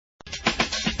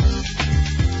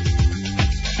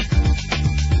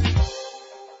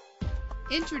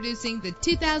Introducing the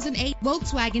 2008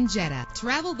 Volkswagen Jetta.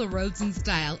 Travel the roads in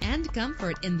style and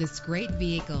comfort in this great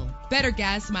vehicle. Better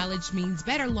gas mileage means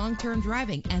better long-term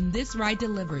driving, and this ride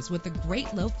delivers with a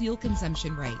great low fuel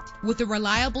consumption rate. With a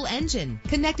reliable engine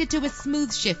connected to a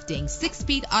smooth shifting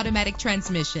 6-speed automatic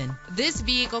transmission, this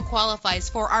vehicle qualifies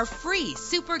for our free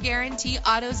Super Guarantee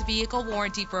Autos Vehicle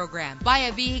Warranty Program. Buy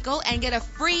a vehicle and get a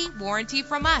free warranty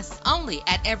from us only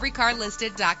at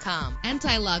everycarlisted.com.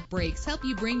 Anti-lock brakes help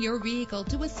you bring your vehicle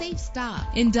to a safe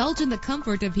stop. Indulge in the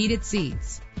comfort of heated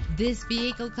seats. This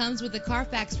vehicle comes with a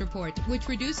Carfax report, which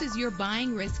reduces your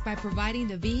buying risk by providing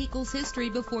the vehicle's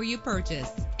history before you purchase.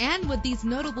 And with these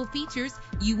notable features,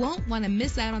 you won't want to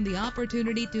miss out on the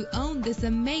opportunity to own this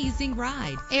amazing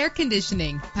ride. Air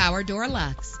conditioning, power door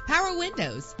locks, power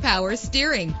windows, power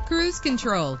steering, cruise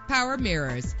control, power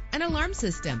mirrors, an alarm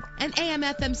system, an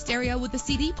AM/FM stereo with a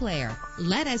CD player.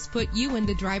 Let us put you in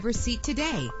the driver's seat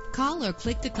today. Call or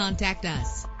click to contact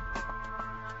us.